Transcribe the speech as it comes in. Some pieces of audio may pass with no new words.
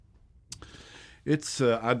It's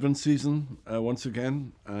Advent season once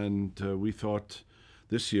again, and we thought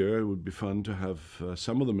this year it would be fun to have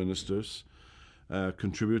some of the ministers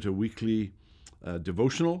contribute a weekly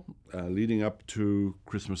devotional leading up to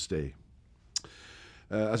Christmas Day.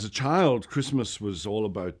 As a child, Christmas was all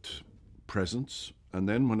about presents, and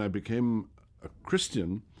then when I became a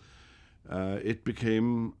Christian, it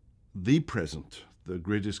became the present, the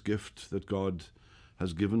greatest gift that God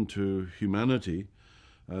has given to humanity,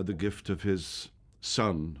 the gift of his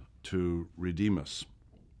Son to redeem us.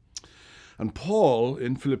 And Paul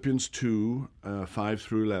in Philippians 2, 5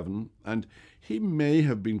 through 11, and he may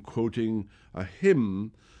have been quoting a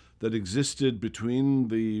hymn that existed between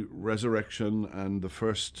the resurrection and the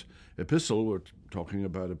first epistle. We're talking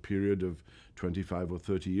about a period of 25 or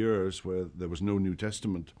 30 years where there was no New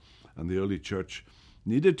Testament, and the early church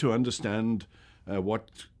needed to understand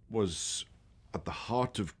what was at the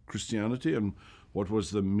heart of Christianity and what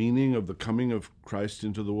was the meaning of the coming of Christ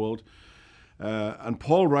into the world. And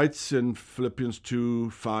Paul writes in Philippians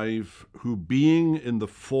 2:5, who being in the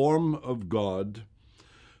form of God,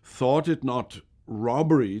 thought it not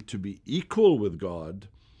robbery to be equal with God,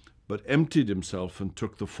 but emptied himself and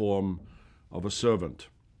took the form of a servant.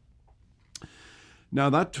 Now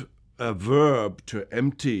that verb to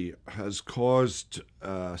empty has caused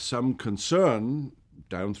some concern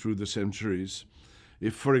down through the centuries.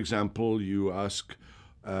 If, for example, you ask,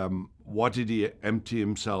 what did he empty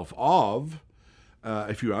himself of?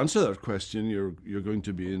 If you answer that question, you're going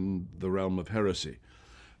to be in the realm of heresy.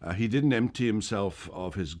 He didn't empty himself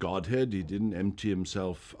of his Godhead. He didn't empty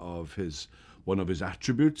himself of one of his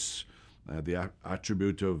attributes, the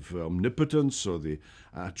attribute of omnipotence or the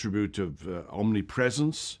attribute of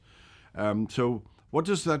omnipresence. So what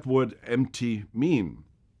does that word empty mean?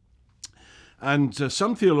 And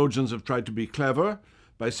some theologians have tried to be clever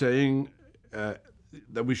by saying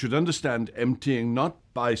that we should understand emptying not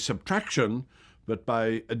by subtraction, but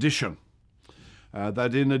by addition.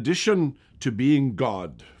 That in addition to being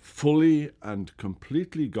God, fully and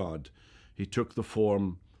completely God, he took the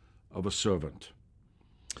form of a servant.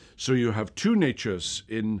 So you have two natures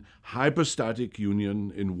in hypostatic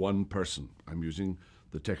union in one person. I'm using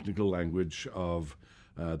the technical language of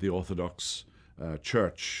the Orthodox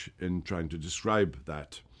Church in trying to describe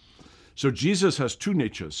that. So Jesus has two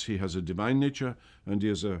natures. He has a divine nature and he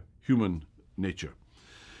has a human nature.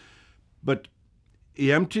 But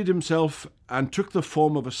he emptied himself and took the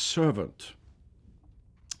form of a servant.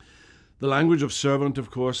 The language of servant,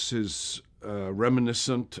 of course, is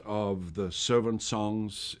reminiscent of the servant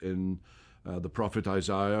songs in the prophet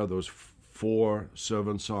Isaiah, those 4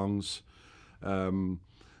 servant songs,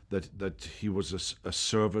 that he was a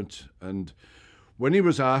servant. And when he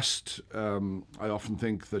was asked, I often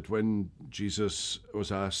think that when Jesus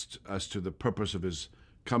was asked as to the purpose of his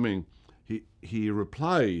coming, he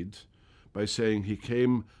replied by saying he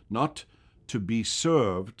came not to be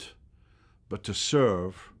served, but to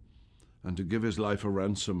serve and to give his life a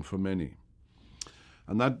ransom for many.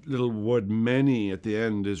 And that little word many at the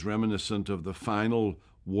end is reminiscent of the final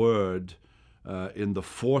word in the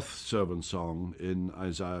 4th servant song in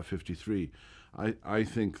Isaiah 53. I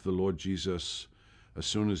think the Lord Jesus, as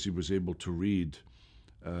soon as he was able to read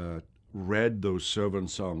those servant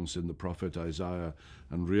songs in the prophet Isaiah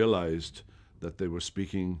and realized that they were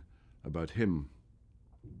speaking about him.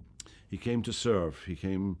 He came to serve. He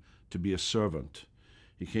came to be a servant.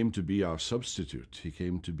 He came to be our substitute. He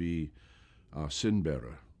came to be our sin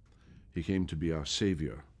bearer. He came to be our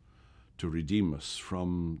Savior, to redeem us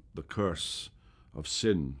from the curse of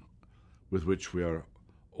sin with which we are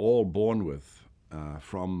all born with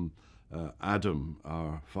from Adam,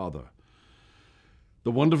 our father.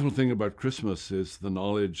 The wonderful thing about Christmas is the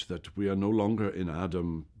knowledge that we are no longer in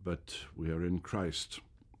Adam, but we are in Christ,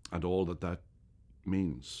 and all that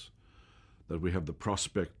means. That we have the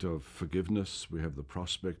prospect of forgiveness, we have the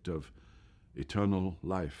prospect of eternal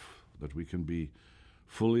life, that we can be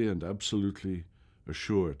fully and absolutely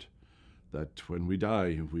assured that when we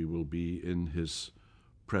die, we will be in his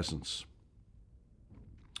presence.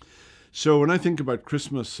 So when I think about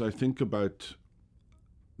Christmas, I think about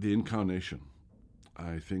the Incarnation.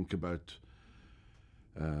 I think about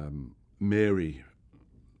Mary.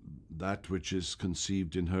 That which is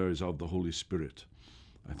conceived in her is of the Holy Spirit.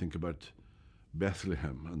 I think about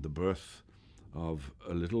Bethlehem and the birth of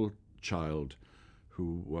a little child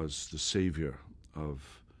who was the Savior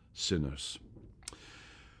of sinners.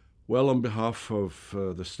 Well, on behalf of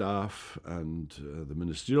the staff and the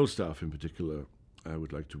ministerial staff in particular, I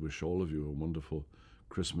would like to wish all of you a wonderful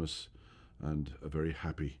Christmas and a very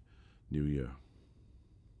happy New Year.